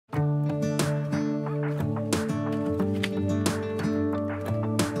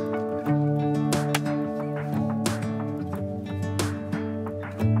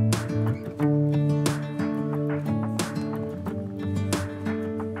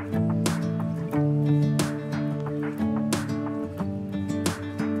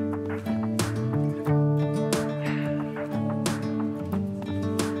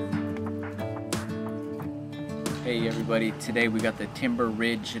everybody? Today we got the Timber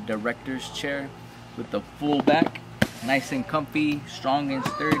Ridge director's chair with the full back, nice and comfy, strong and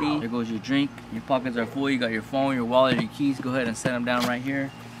sturdy. There goes your drink. Your pockets are full. You got your phone, your wallet, your keys. Go ahead and set them down right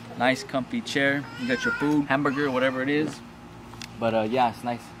here. Nice comfy chair. You got your food, hamburger, whatever it is. But yeah, it's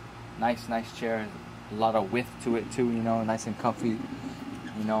nice chair. A lot of width to it too, you know, nice and comfy.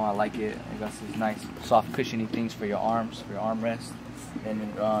 You know, I like it. It got these nice soft cushiony things for your arms, for your armrest.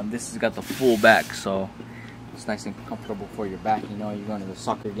 And this has got the full back, so it's nice and comfortable for your back. You know, you're going to the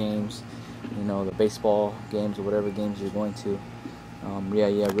soccer games, you know, the baseball games or whatever games you're going to. Yeah,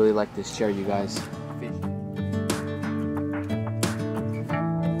 I really like this chair, you guys.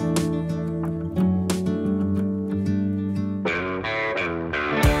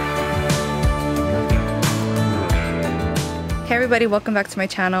 Hey everybody, welcome back to my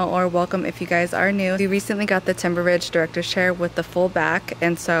channel, or welcome if you guys are new. We recently got the Timber Ridge director's chair with the full back,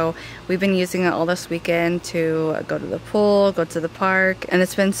 and so we've been using it all this weekend to go to the pool, go to the park, and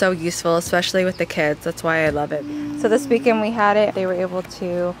it's been so useful, especially with the kids. That's why I love it. So this weekend we had it. They were able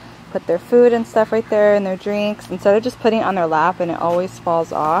to put their food and stuff right there and their drinks instead of just putting it on their lap, and it always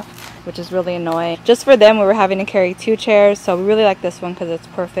falls off, which is really annoying. Just for them, we were having to carry 2 chairs, so we really like this one because it's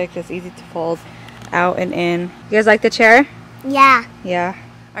perfect. It's easy to fold out and in. You guys like the chair? Yeah.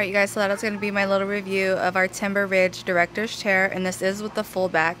 Alright you guys, so that is going to be my little review of our Timber Ridge director's chair, and this is with the full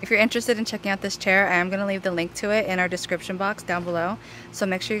back. If you're interested in checking out this chair, I am going to leave the link to it in our description box down below, so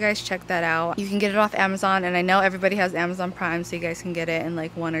make sure you guys check that out. You can get it off Amazon, and I know everybody has Amazon Prime, so you guys can get it in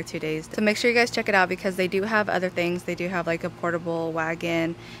like 1 or 2 days. So make sure you guys check it out because they do have other things. They do have like a portable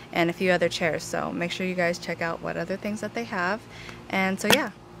wagon and a few other chairs, so make sure you guys check out what other things that they have. And so yeah.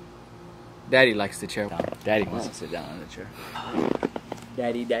 Daddy likes the chair. Daddy wants to sit down on the chair.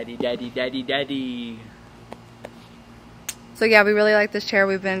 Daddy. So yeah, we really like this chair.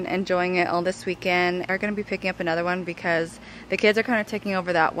 We've been enjoying it all this weekend. We're going to be picking up another one because the kids are kind of taking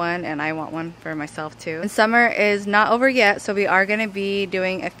over that one, and I want one for myself too. And summer is not over yet, so we are going to be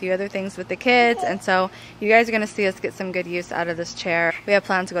doing a few other things with the kids, and so you guys are going to see us get some good use out of this chair. We have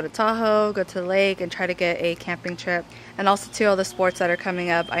plans to go to Tahoe, go to the lake, and try to get a camping trip. And also too, all the sports that are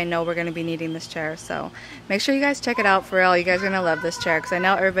coming up, I know we're going to be needing this chair, so make sure you guys check it out. For real, you guys are going to love this chair because I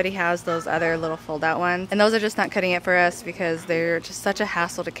know everybody has those other little fold out ones, and those are just not cutting it for us because they're just such a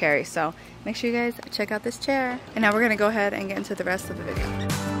hassle to carry. So make sure you guys check out this chair. And now we're going to go ahead and get into the rest of the video.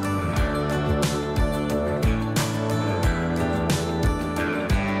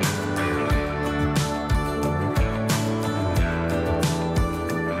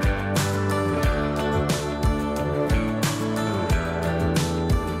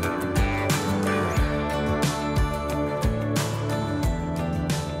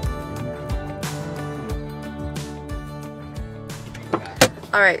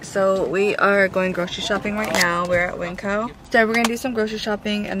 Alright, so we are going grocery shopping right now. We're at Winco. So we're going to do some grocery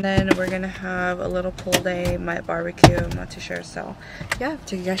shopping, and then we're going to have a little pool day, might barbecue, I'm not too sure. So yeah,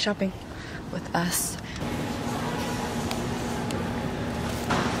 take you guys shopping with us.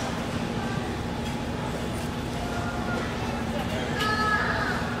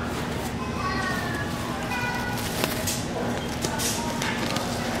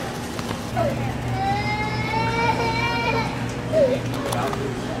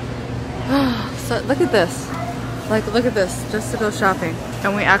 So look at this, look at this, just to go shopping.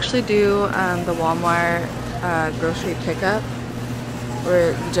 And we actually do the Walmart grocery pickup,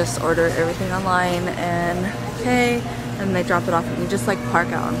 where you just order everything online and pay, and they drop it off, and you just like park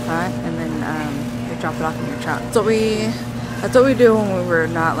out in front, and then they drop it off in your truck. So that's what we do when we were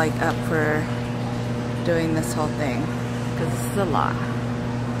not like up for doing this whole thing, because this is a lot.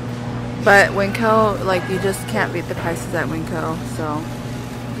 But Winco, like, you just can't beat the prices at Winco, so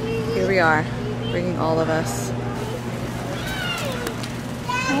here we are, bringing all of us.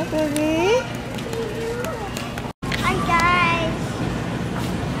 Hi, baby. Hi, guys.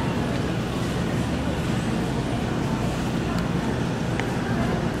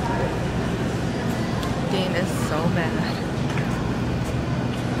 Dean is so mad.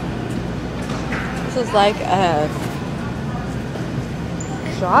 This is like a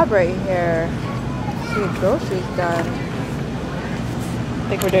job right here. See, groceries done.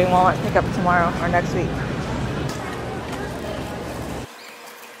 I think we're doing Walmart pickup tomorrow or next week.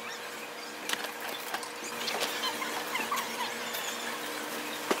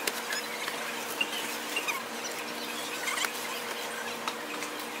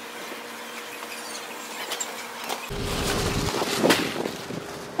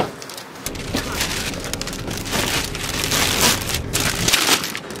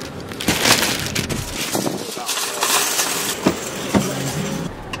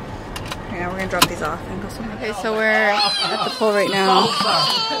 Drop these off and go Okay, so we're at the pool right now.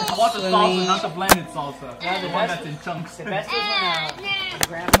 I want the salsa, not the blended salsa. Yeah, the one that's in chunks. The best is when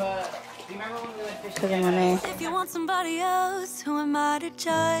Grandpa. Do you remember when we went fishing? If you want somebody else, who am I to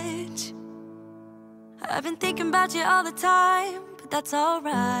judge? I've been thinking about you all the time, but that's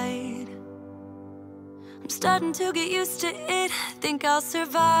alright. I'm starting to get used to it, think I'll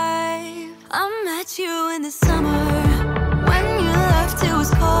survive. I met you in the summer, when you left it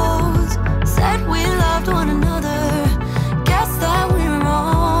was cold. Said we loved one another, guess that we were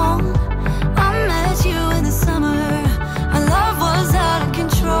wrong. I met you in the summer, our love was out of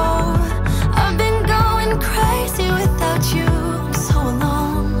control. I've been going crazy without you, I'm so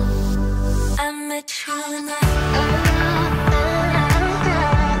alone. I met you in the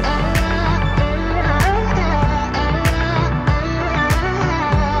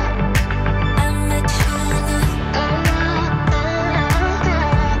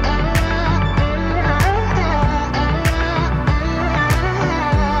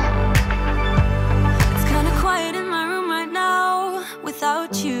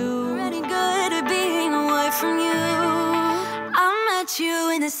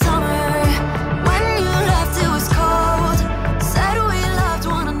you in the summer, when you left it was cold. Said we loved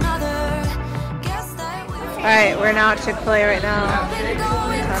one another, guess that we were. Alright, we're now at Chick-fil-A right now. Ton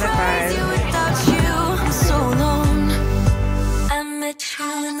of fries. Without you, I'm so alone. I met you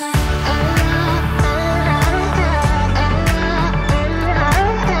in the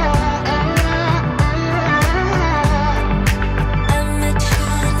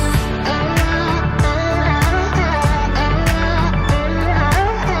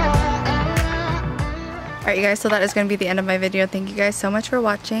Alright you guys, so that is going to be the end of my video. Thank you guys so much for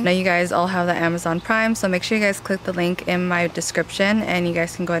watching. I know you guys all have the Amazon Prime, so make sure you guys click the link in my description and you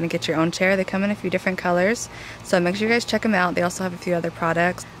guys can go ahead and get your own chair. They come in a few different colors, so make sure you guys check them out. They also have a few other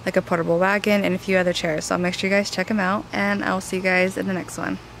products like a portable wagon and a few other chairs, so make sure you guys check them out and I'll see you guys in the next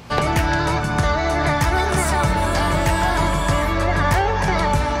one.